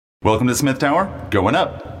Welcome to Smith Tower, going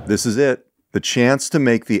up. This is it. The chance to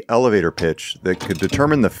make the elevator pitch that could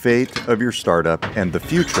determine the fate of your startup and the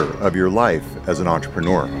future of your life as an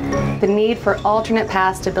entrepreneur. The need for alternate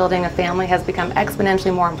paths to building a family has become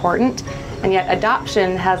exponentially more important, and yet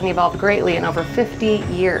adoption hasn't evolved greatly in over 50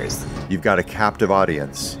 years. You've got a captive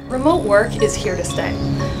audience. Remote work is here to stay.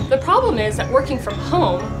 The problem is that working from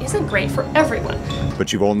home isn't great for everyone.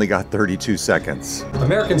 But you've only got 32 seconds.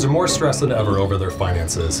 Americans are more stressed than ever over their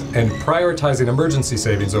finances and prioritizing emergency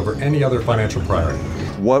savings over any other financial priority.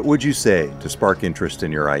 What would you say to spark interest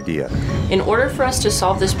in your idea? In order for us to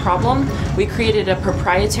solve this problem, we created a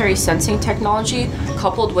proprietary sensing technology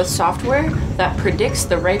coupled with software that predicts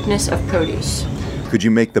the ripeness of produce. Could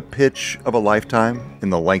you make the pitch of a lifetime in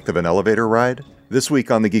the length of an elevator ride? This week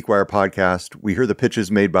on the GeekWire podcast, we hear the pitches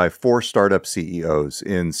made by 4 startup CEOs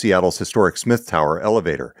in Seattle's historic Smith Tower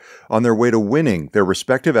elevator on their way to winning their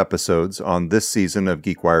respective episodes on this season of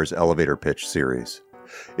GeekWire's Elevator Pitch series.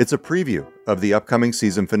 It's a preview of the upcoming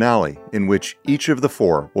season finale, in which each of the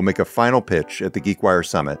 4 will make a final pitch at the GeekWire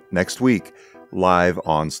Summit next week, live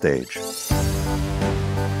on stage.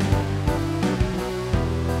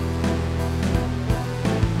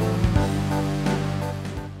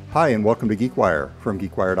 Hi, and welcome to GeekWire from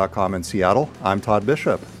GeekWire.com in Seattle. I'm Todd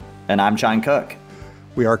Bishop. And I'm John Cook.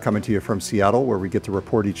 We are coming to you from Seattle, where we get to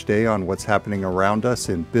report each day on what's happening around us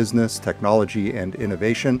in business, technology, and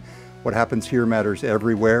innovation. What happens here matters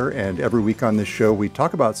everywhere, and every week on this show, we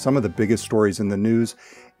talk about some of the biggest stories in the news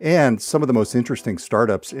and some of the most interesting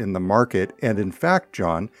startups in the market. And in fact,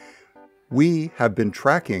 John, we have been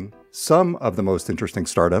tracking some of the most interesting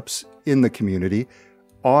startups in the community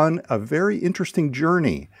on a very interesting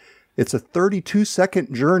journey. It's a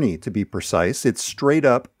 32-second journey, to be precise. It's straight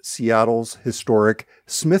up Seattle's historic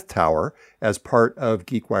Smith Tower as part of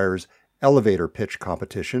GeekWire's elevator pitch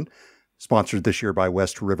competition, sponsored this year by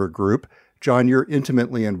West River Group. John, you're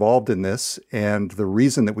intimately involved in this, and the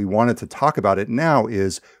reason that we wanted to talk about it now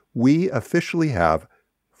is we officially have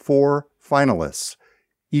 4 finalists,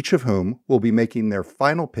 each of whom will be making their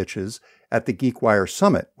final pitches at the GeekWire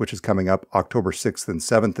Summit, which is coming up October 6th and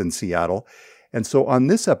 7th in Seattle. And so on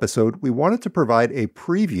this episode, we wanted to provide a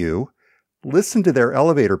preview, listen to their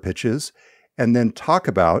elevator pitches, and then talk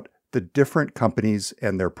about the different companies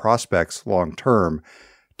and their prospects long term.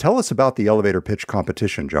 Tell us about the elevator pitch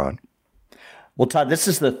competition, John. Well, Todd, this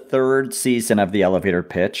is the 3rd season of the elevator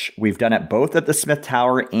pitch. We've done it both at the Smith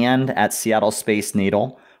Tower and at Seattle Space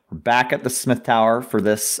Needle. We're back at the Smith Tower for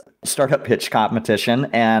this startup pitch competition,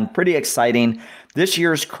 and pretty exciting. This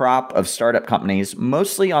year's crop of startup companies,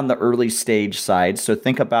 mostly on the early stage side. So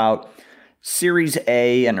think about Series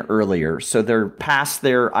A and earlier. So they're past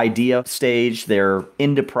their idea stage, they're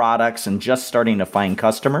into products and just starting to find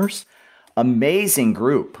customers. Amazing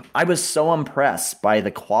group. I was so impressed by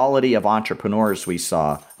the quality of entrepreneurs we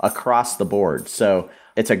saw across the board. So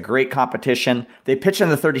it's a great competition. They pitch in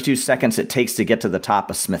the 32 seconds it takes to get to the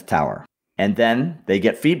top of Smith Tower. And then they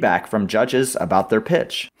get feedback from judges about their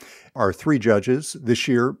pitch. Our 3 judges this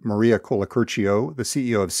year, Maria Colacurcio, the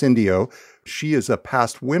CEO of Syndio. She is a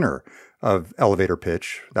past winner of Elevator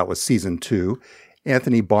Pitch. That was season 2.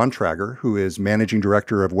 Anthony Bontrager, who is managing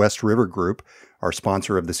director of West River Group, our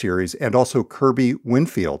sponsor of the series, and also Kirby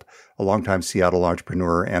Winfield, a longtime Seattle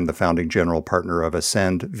entrepreneur and the founding general partner of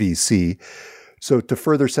Ascend VC. So to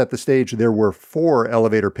further set the stage, there were 4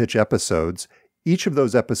 elevator pitch episodes. Each of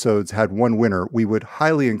those episodes had 1 winner. We would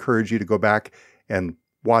highly encourage you to go back and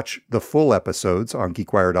watch the full episodes on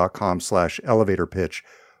geekwire.com/elevator pitch.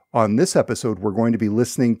 On this episode, we're going to be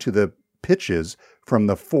listening to the pitches from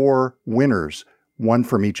the 4 winners, 1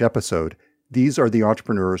 from each episode. These are the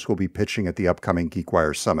entrepreneurs who will be pitching at the upcoming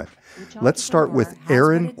GeekWire Summit. Let's start with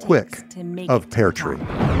Erin Quick of Peartree.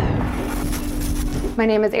 My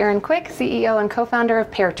name is Erin Quick, CEO and co-founder of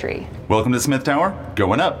Peartree. Welcome to Smith Tower,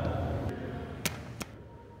 going up.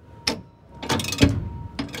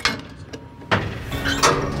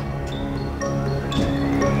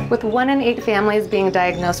 With 1 in 8 families being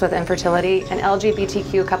diagnosed with infertility and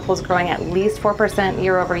LGBTQ couples growing at least 4%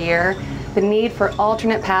 year over year, the need for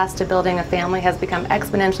alternate paths to building a family has become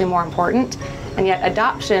exponentially more important, and yet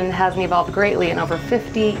adoption hasn't evolved greatly in over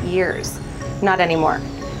 50 years. Not anymore.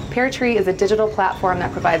 Peartree is a digital platform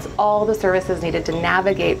that provides all the services needed to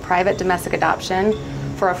navigate private domestic adoption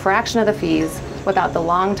for a fraction of the fees without the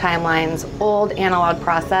long timelines, old analog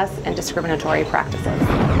process, and discriminatory practices.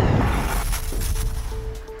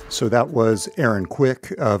 So that was Erin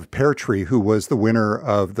Quick of Peartree, who was the winner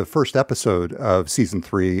of the first episode of season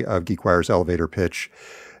 3 of GeekWire's Elevator Pitch.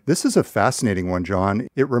 This is a fascinating one, John.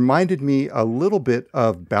 It reminded me a little bit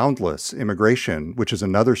of Boundless Immigration, which is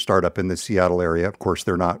another startup in the Seattle area. Of course,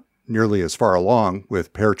 they're not nearly as far along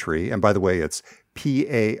with Pear Tree. And by the way, it's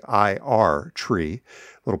PAIR Tree,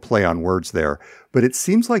 little play on words there. But it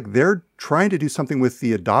seems like they're trying to do something with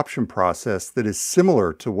the adoption process that is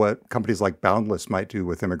similar to what companies like Boundless might do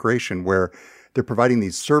with immigration, where they're providing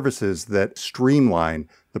these services that streamline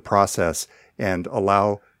the process and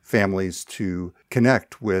allow families to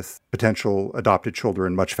connect with potential adopted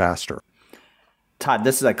children much faster. Todd,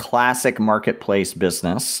 this is a classic marketplace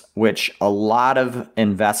business, which a lot of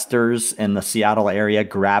investors in the Seattle area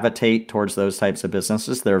gravitate towards those types of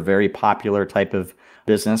businesses. They're a very popular type of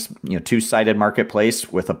business, two-sided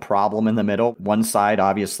marketplace with a problem in the middle. One side,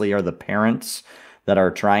 obviously, are the parents that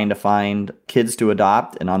are trying to find kids to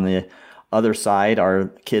adopt, and on the other side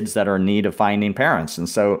are kids that are in need of finding parents. And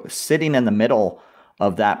so sitting in the middle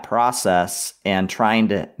of that process and trying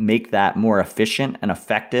to make that more efficient and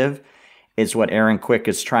effective is what Erin Quick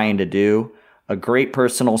is trying to do. A great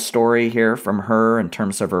personal story here from her in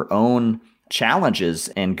terms of her own challenges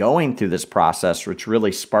in going through this process, which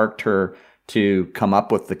really sparked her to come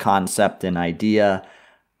up with the concept and idea.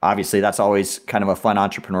 Obviously, that's always kind of a fun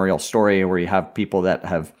entrepreneurial story where you have people that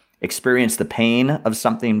have experienced the pain of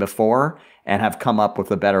something before and have come up with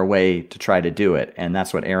a better way to try to do it. And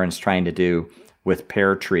that's what Erin's trying to do with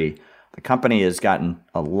Pear Tree. The company has gotten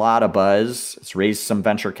a lot of buzz. It's raised some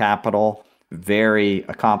venture capital, very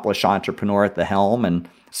accomplished entrepreneur at the helm. And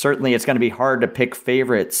certainly it's going to be hard to pick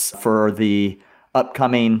favorites for the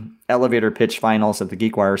upcoming elevator pitch finals at the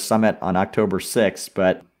GeekWire Summit on October 6th.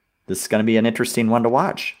 But this is going to be an interesting one to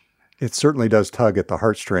watch. It certainly does tug at the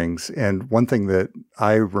heartstrings. And one thing that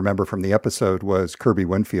I remember from the episode was Kirby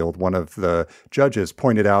Winfield, one of the judges,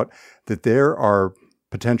 pointed out that there are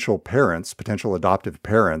potential parents, potential adoptive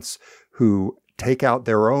parents, who take out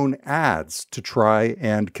their own ads to try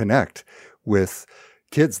and connect with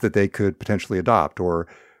kids that they could potentially adopt, or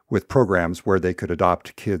with programs where they could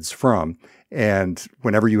adopt kids from. And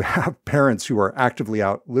whenever you have parents who are actively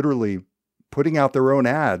out, literally putting out their own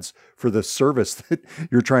ads for the service that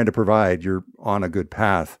you're trying to provide, you're on a good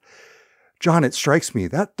path. John, it strikes me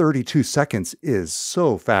that 32 seconds is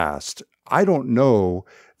so fast. I don't know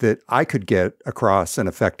that I could get across an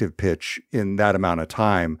effective pitch in that amount of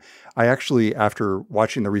time. I actually, after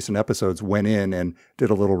watching the recent episodes, went in and did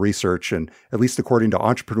a little research. And at least according to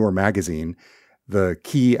Entrepreneur Magazine, the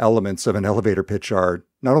key elements of an elevator pitch are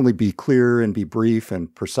not only be clear and be brief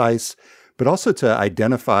and precise, but also to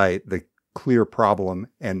identify the clear problem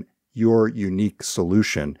and your unique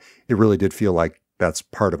solution. It really did feel like that's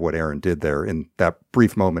part of what Erin did there in that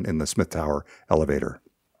brief moment in the Smith Tower elevator.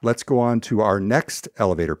 Let's go on to our next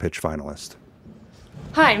elevator pitch finalist.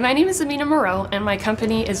 Hi, my name is Amina Moreau, and my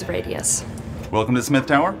company is Radius. Welcome to Smith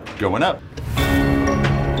Tower. Going up.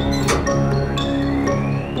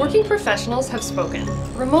 Working professionals have spoken.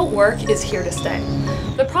 Remote work is here to stay.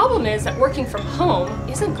 The problem is that working from home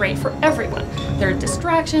isn't great for everyone. There are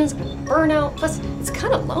distractions and burnout, plus it's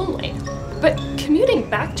kind of lonely. But commuting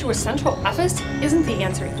back to a central office isn't the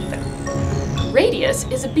answer either. Radius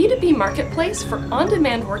is a B2B marketplace for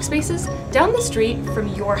on-demand workspaces down the street from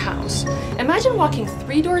your house. Imagine walking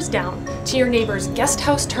 3 doors down to your neighbor's guest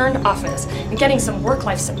house turned office and getting some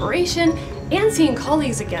work-life separation and seeing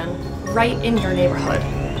colleagues again right in your neighborhood.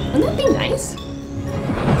 Wouldn't that be nice?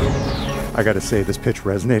 I got to say, this pitch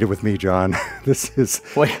resonated with me, John. This is...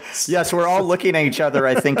 Well, yes, we're all looking at each other.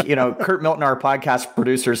 I think, Kurt Milton, our podcast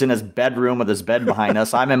producer, is in his bedroom with his bed behind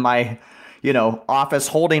us. I'm in my office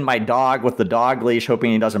holding my dog with the dog leash,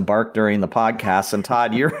 hoping he doesn't bark during the podcast. And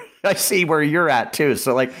Todd, I see where you're at too.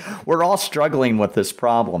 So we're all struggling with this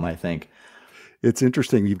problem, I think. It's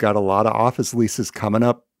interesting. You've got a lot of office leases coming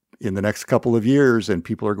up in the next couple of years, and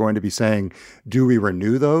people are going to be saying, do we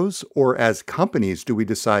renew those? Or as companies, do we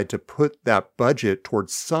decide to put that budget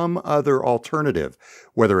towards some other alternative,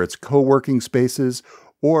 whether it's co-working spaces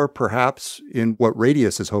or perhaps in what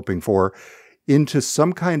Radius is hoping for, into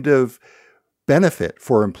some kind of benefit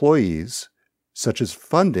for employees, such as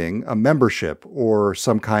funding a membership or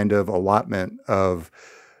some kind of allotment of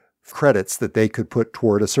credits that they could put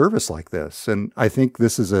toward a service like this. And I think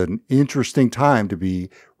this is an interesting time to be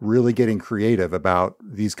really getting creative about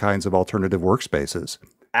these kinds of alternative workspaces.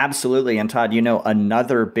 Absolutely. And Todd,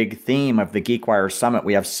 another big theme of the GeekWire Summit,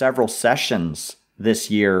 we have several sessions this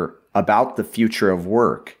year about the future of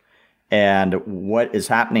work and what is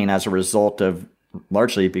happening as a result of,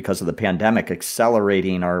 largely because of the pandemic,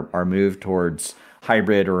 accelerating our move towards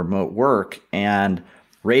hybrid or remote work. And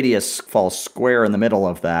Radius falls square in the middle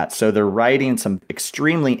of that. So they're writing some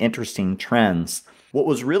extremely interesting trends. What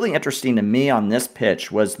was really interesting to me on this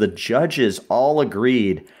pitch was the judges all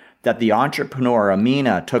agreed that the entrepreneur,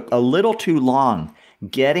 Amina, took a little too long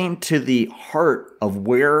getting to the heart of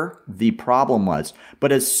where the problem was.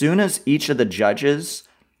 But as soon as each of the judges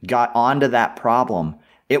got onto that problem,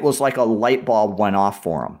 it was like a light bulb went off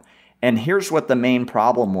for them. And here's what the main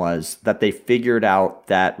problem was that they figured out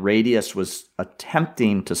that Radius was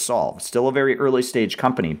attempting to solve. Still a very early stage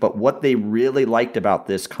company, but what they really liked about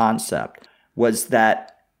this concept was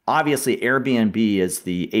that obviously Airbnb is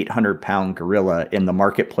the 800-pound gorilla in the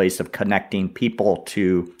marketplace of connecting people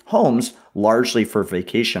to homes, largely for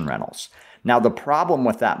vacation rentals. Now, the problem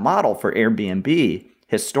with that model for Airbnb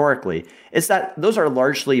historically is that those are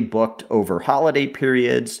largely booked over holiday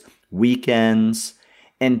periods, weekends,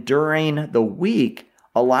 and during the week,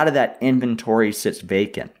 a lot of that inventory sits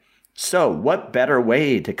vacant. So what better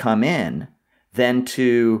way to come in than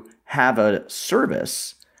to have a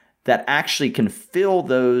service that actually can fill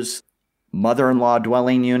those mother-in-law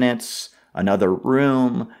dwelling units, another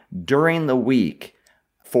room during the week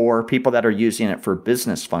for people that are using it for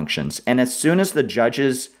business functions. And as soon as the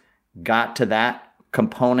judges got to that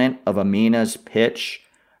component of Amina's pitch,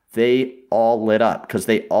 they all lit up because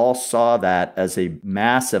they all saw that as a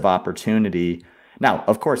massive opportunity. Now,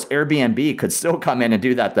 of course, Airbnb could still come in and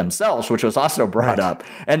do that themselves, which was also brought up.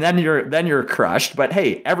 And then you're crushed. But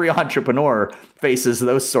hey, every entrepreneur faces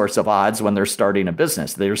those sorts of odds when they're starting a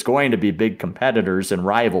business. There's going to be big competitors and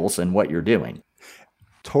rivals in what you're doing.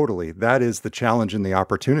 Totally. That is the challenge and the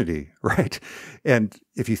opportunity, right? And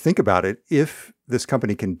if you think about it, if this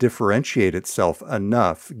company can differentiate itself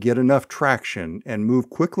enough, get enough traction, and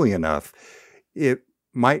move quickly enough, it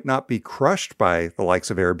might not be crushed by the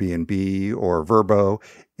likes of Airbnb or Vrbo.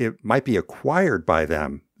 It might be acquired by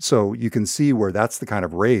them. So you can see where that's the kind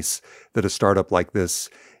of race that a startup like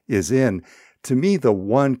this is in. To me, the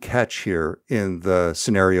one catch here in the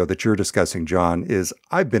scenario that you're discussing, John, is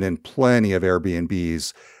I've been in plenty of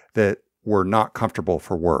Airbnbs that were not comfortable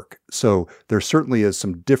for work. So there certainly is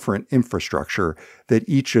some different infrastructure that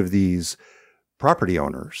each of these property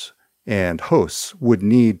owners and hosts would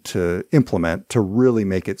need to implement to really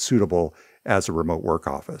make it suitable as a remote work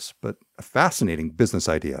office. But a fascinating business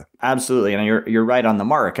idea. Absolutely. And you're right on the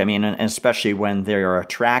mark. I mean, especially when they're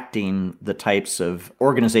attracting the types of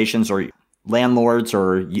organizations or landlords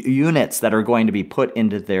or units that are going to be put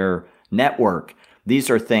into their network. These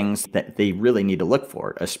are things that they really need to look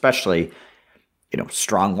for, especially,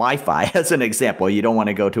 strong Wi-Fi as an example. You don't want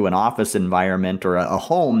to go to an office environment or a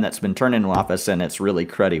home that's been turned into an office and it's really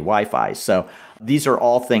cruddy Wi-Fi. So these are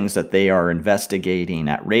all things that they are investigating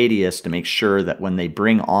at Radius to make sure that when they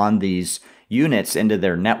bring on these units into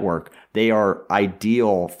their network, they are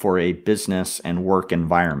ideal for a business and work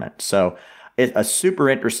environment. So it's a super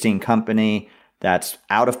interesting company that's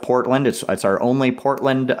out of Portland. It's our only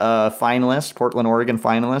Portland finalist, Portland, Oregon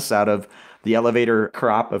finalist out of the Elevator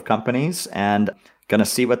crop of companies, and going to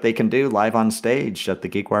see what they can do live on stage at the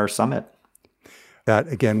GeekWire Summit. That,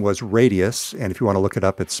 again, was Radius. And if you want to look it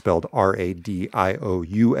up, it's spelled Radious.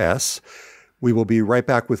 We will be right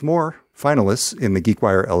back with more finalists in the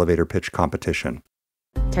GeekWire Elevator Pitch Competition.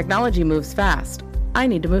 Technology moves fast. I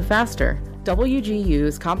need to move faster.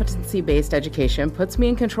 WGU's competency-based education puts me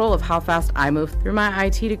in control of how fast I move through my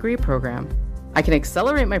IT degree program. I can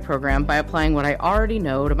accelerate my program by applying what I already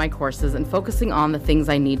know to my courses and focusing on the things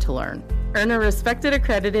I need to learn. Earn a respected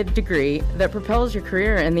accredited degree that propels your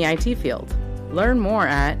career in the IT field. Learn more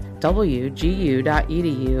at wgu.edu/IT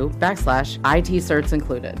certs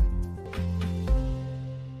included.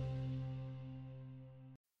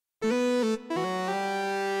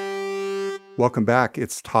 Welcome back.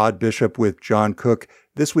 It's Todd Bishop with John Cook.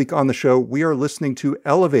 This week on the show, we are listening to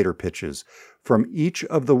elevator pitches from each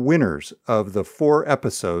of the winners of the 4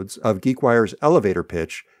 episodes of GeekWire's Elevator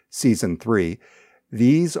Pitch Season 3.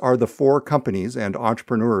 These are the 4 companies and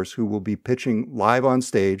entrepreneurs who will be pitching live on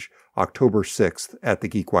stage October 6th at the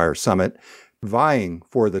GeekWire Summit, vying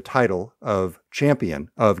for the title of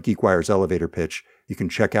champion of GeekWire's Elevator Pitch. You can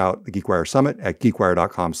check out the GeekWire Summit at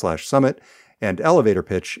geekwire.com/summit and Elevator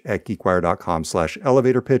Pitch at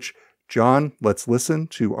geekwire.com/elevator pitch. John, let's listen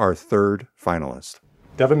to our 3rd finalist.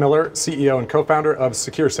 Devin Miller, CEO and co-founder of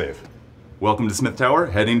SecureSave. Welcome to Smith Tower,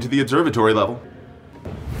 heading to the observatory level.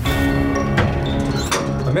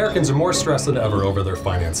 Americans are more stressed than ever over their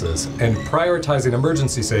finances and prioritizing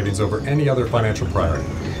emergency savings over any other financial priority.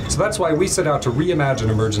 So that's why we set out to reimagine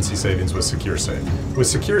emergency savings with SecureSave. With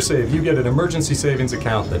SecureSave, you get an emergency savings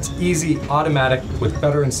account that's easy, automatic, with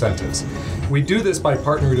better incentives. We do this by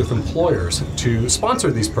partnering with employers to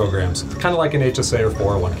sponsor these programs, kind of like an HSA or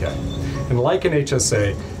 401k. And like an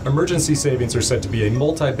HSA, emergency savings are set to be a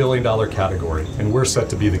multi-billion-dollar category, and we're set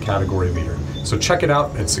to be the category leader. So check it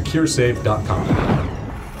out at securesave.com.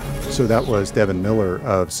 So that was Devin Miller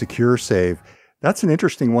of SecureSave. That's an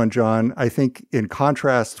interesting one, John. I think in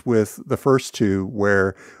contrast with the first two,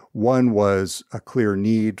 where one was a clear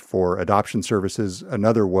need for adoption services,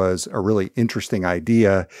 another was a really interesting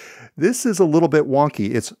idea. This is a little bit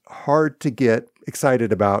wonky. It's hard to get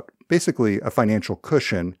excited about basically a financial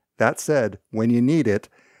cushion. That said, when you need it,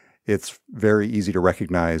 it's very easy to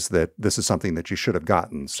recognize that this is something that you should have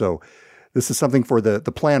gotten. So this is something for the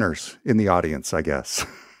planners in the audience, I guess.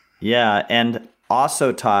 Yeah. And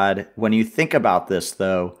also, Todd, when you think about this,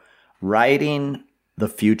 though, riding the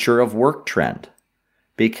future of work trend,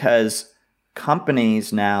 because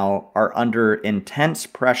companies now are under intense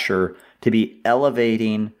pressure to be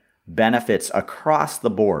elevating benefits across the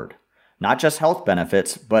board, not just health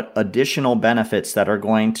benefits, but additional benefits that are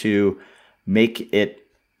going to make it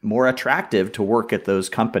more attractive to work at those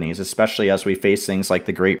companies, especially as we face things like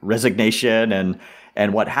the Great Resignation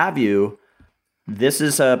and what have you. This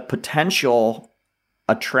is a potential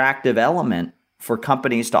attractive element for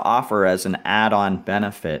companies to offer as an add-on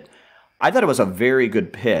benefit. I thought it was a very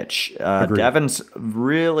good pitch. Devin's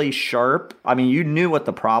really sharp. I mean, you knew what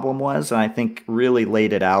the problem was, and I think really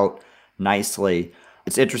laid it out nicely.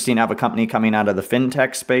 It's interesting to have a company coming out of the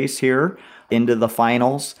fintech space here into the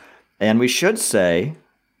finals. And we should say,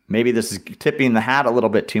 maybe this is tipping the hat a little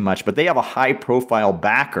bit too much, but they have a high-profile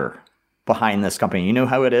backer behind this company. You know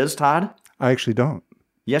who it is, Todd? I actually don't.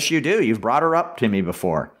 Yes, you do. You've brought her up to me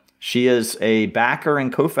before. She is a backer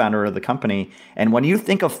and co-founder of the company. And when you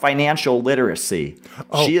think of financial literacy,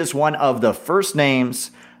 she is one of the first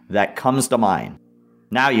names that comes to mind.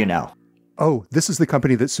 Now you know. Oh, this is the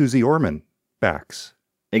company that Susie Orman backs.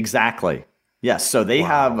 Exactly. Yes. So they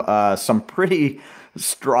have some pretty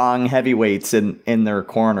strong heavyweights in their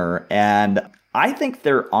corner. And I think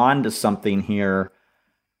they're on to something here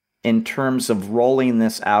in terms of rolling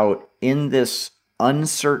this out in this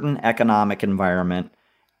uncertain economic environment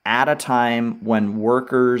at a time when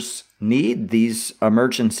workers need these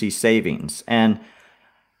emergency savings. And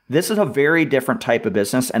this is a very different type of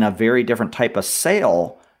business and a very different type of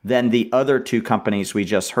sale than the other two companies we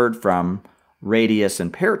just heard from, Radius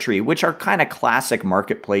and Peartree, which are kind of classic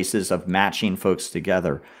marketplaces of matching folks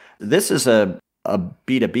together. This is a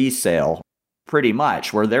B2B sale, pretty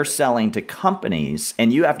much, where they're selling to companies,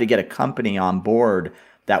 and you have to get a company on board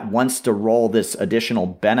that wants to roll this additional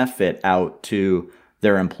benefit out to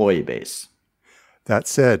their employee base. That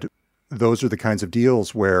said, those are the kinds of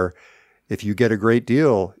deals where if you get a great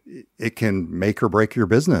deal, it can make or break your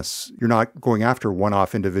business. You're not going after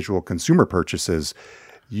one-off individual consumer purchases.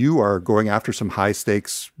 You are going after some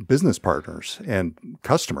high-stakes business partners and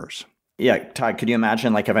customers. Yeah, Todd, could you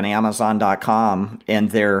imagine like of an Amazon.com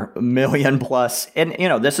and their million plus, and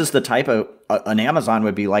this is the type of, an Amazon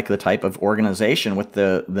would be like the type of organization with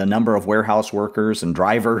the number of warehouse workers and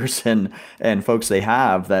drivers and folks they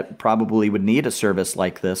have that probably would need a service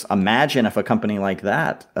like this. Imagine if a company like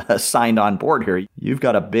that signed on board here. You've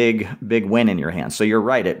got a big win in your hands. So you're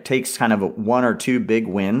right. It takes kind of one or two big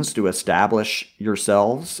wins to establish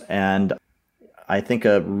yourselves, and I think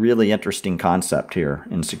a really interesting concept here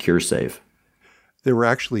in SecureSave. There were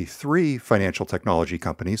actually 3 financial technology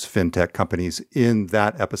companies, fintech companies, in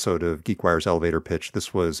that episode of GeekWire's Elevator Pitch.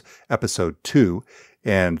 This was episode 2,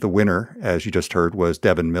 and the winner, as you just heard, was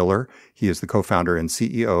Devin Miller. He is the co-founder and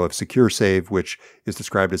CEO of SecureSave, which is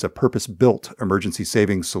described as a purpose-built emergency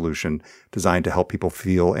savings solution designed to help people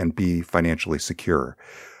feel and be financially secure.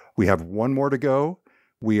 We have one more to go.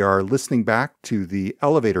 We are listening back to the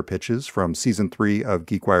elevator pitches from season 3 of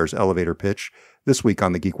GeekWire's Elevator Pitch this week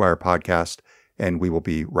on the GeekWire podcast, and we will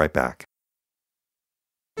be right back.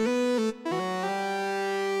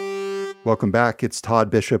 Welcome back. It's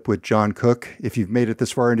Todd Bishop with John Cook. If you've made it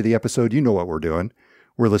this far into the episode, you know what we're doing.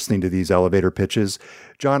 We're listening to these elevator pitches.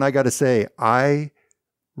 John, I got to say, I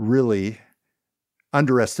really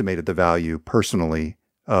underestimated the value personally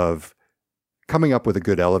of coming up with a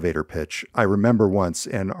good elevator pitch. I remember once,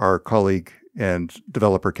 and our colleague and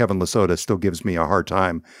developer Kevin Lasota still gives me a hard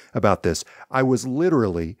time about this. I was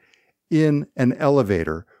literally in an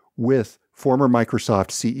elevator with former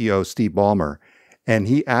Microsoft CEO Steve Ballmer, and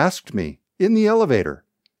he asked me in the elevator,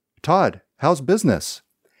 Todd, how's business?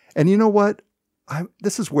 And you know what?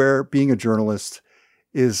 This is where being a journalist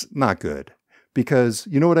is not good, because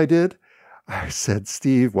you know what I did? I said,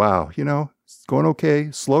 Steve, wow, it's going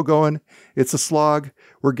okay, slow going. It's a slog.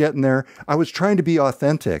 We're getting there. I was trying to be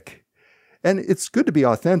authentic, and it's good to be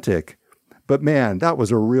authentic, but man, that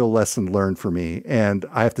was a real lesson learned for me. And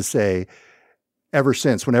I have to say, ever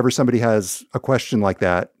since, whenever somebody has a question like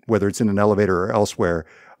that, whether it's in an elevator or elsewhere,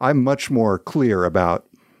 I'm much more clear about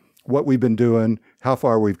what we've been doing, how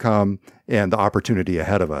far we've come, and the opportunity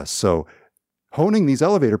ahead of us. So honing these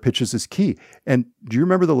elevator pitches is key. And do you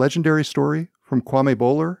remember the legendary story from Kwame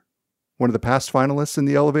Bowler, one of the past finalists in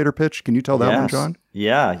the elevator pitch? Can you tell that one, John?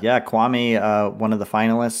 Yeah. Kwame, one of the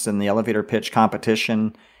finalists in the elevator pitch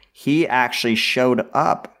competition, he actually showed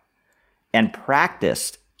up and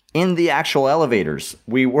practiced in the actual elevators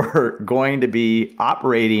we were going to be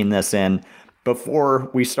operating this in before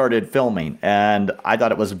we started filming. And I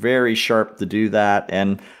thought it was very sharp to do that.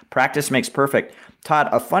 And practice makes perfect. Todd,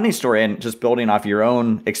 a funny story, and just building off your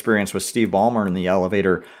own experience with Steve Ballmer in the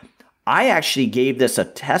elevator, I actually gave this a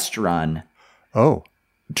test run. Oh.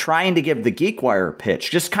 Trying to give the GeekWire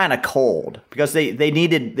pitch, just kind of cold, because they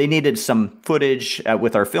needed some footage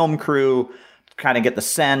with our film crew, kind of get the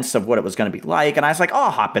sense of what it was going to be like. And I was like,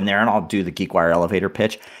 I'll hop in there and I'll do the GeekWire elevator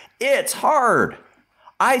pitch. It's hard.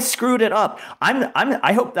 I screwed it up.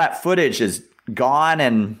 I hope that footage is gone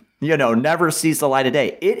and, never sees the light of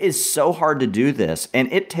day. It is so hard to do this,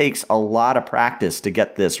 and it takes a lot of practice to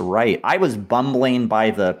get this right. I was bumbling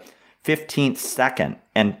by the 15th second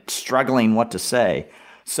and struggling what to say.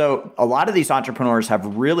 So a lot of these entrepreneurs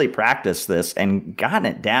have really practiced this and gotten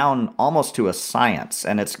it down almost to a science.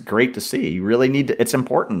 And it's great to see. You really it's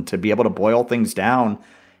important to be able to boil things down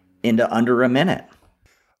into under a minute.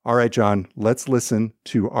 All right, John, let's listen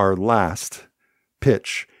to our last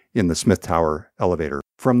pitch in the Smith Tower elevator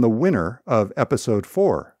from the winner of episode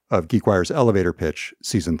 4 of GeekWire's Elevator Pitch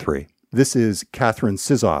Season 3. This is Catherine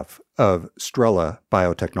Sizov of Strela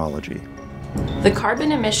Biotechnology. The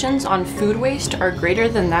carbon emissions on food waste are greater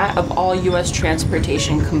than that of all U.S.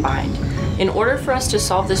 transportation combined. In order for us to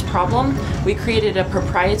solve this problem, we created a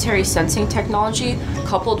proprietary sensing technology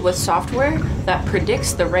coupled with software that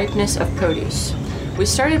predicts the ripeness of produce. We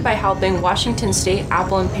started by helping Washington State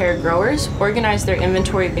apple and pear growers organize their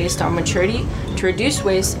inventory based on maturity to reduce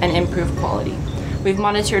waste and improve quality. We've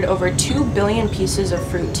monitored over 2 billion pieces of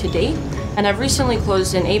fruit to date, and have recently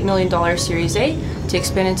closed an $8 million Series A to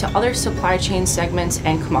expand into other supply chain segments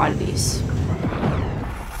and commodities.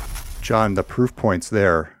 John, the proof points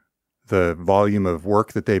there, the volume of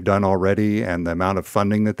work that they've done already and the amount of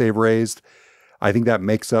funding that they've raised, I think that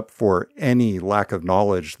makes up for any lack of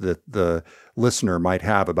knowledge that the listener might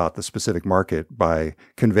have about the specific market by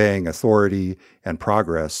conveying authority and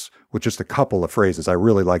progress with just a couple of phrases. I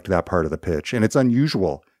really liked that part of the pitch, and it's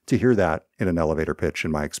unusual to hear that in an elevator pitch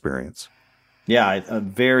in my experience. Yeah, a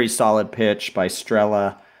very solid pitch by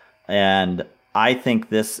Strela, and I think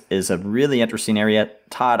this is a really interesting area.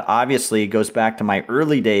 Todd obviously goes back to my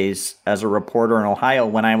early days as a reporter in Ohio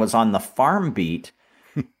when I was on the farm beat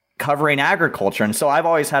covering agriculture, and so I've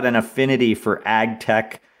always had an affinity for ag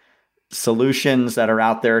tech solutions that are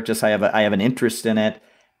out there. Just I have an interest in it,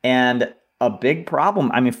 and a big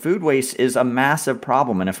problem. I mean, food waste is a massive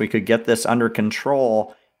problem, and if we could get this under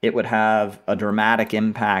control, it would have a dramatic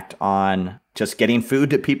impact on just getting food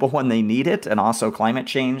to people when they need it, and also climate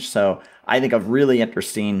change. So I think a really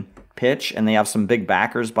interesting pitch, and they have some big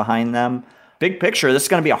backers behind them. Big picture, this is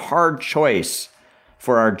going to be a hard choice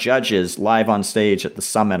for our judges live on stage at the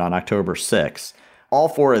summit on October 6th. All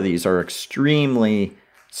 4 of these are extremely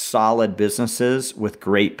solid businesses with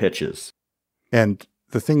great pitches. And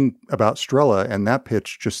the thing about Strela and that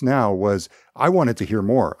pitch just now was I wanted to hear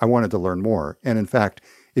more. I wanted to learn more. And in fact,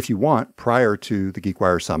 if you want, prior to the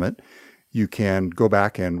GeekWire Summit, you can go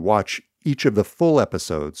back and watch each of the full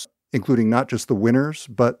episodes, including not just the winners,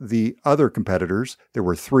 but the other competitors. There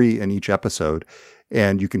were 3 in each episode.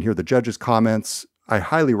 And you can hear the judges' comments. I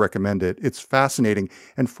highly recommend it. It's fascinating.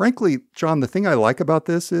 And frankly, John, the thing I like about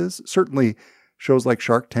this is certainly shows like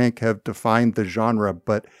Shark Tank have defined the genre,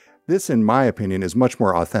 but this, in my opinion, is much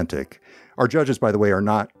more authentic. Our judges, by the way, are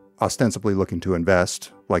not ostensibly looking to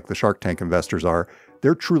invest like the Shark Tank investors are.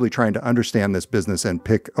 They're truly trying to understand this business and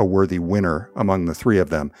pick a worthy winner among the 3 of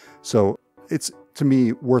them. So it's, to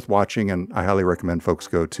me, worth watching, and I highly recommend folks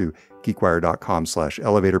go to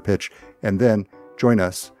geekwire.com/elevatorpitch and then join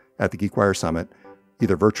us at the GeekWire Summit,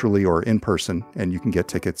 either virtually or in person, and you can get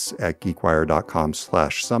tickets at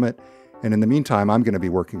geekwire.com/summit. And in the meantime, I'm going to be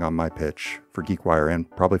working on my pitch for GeekWire and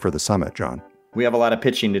probably for the summit, John. We have a lot of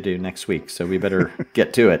pitching to do next week, so we better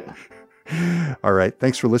get to it. All right.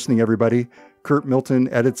 Thanks for listening, everybody. Kurt Milton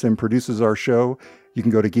edits and produces our show. You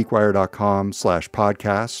can go to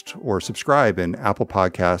geekwire.com/podcast or subscribe in Apple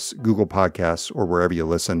Podcasts, Google Podcasts, or wherever you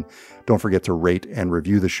listen. Don't forget to rate and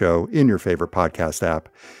review the show in your favorite podcast app.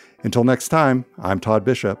 Until next time, I'm Todd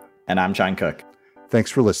Bishop. And I'm John Cook.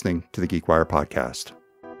 Thanks for listening to the GeekWire podcast.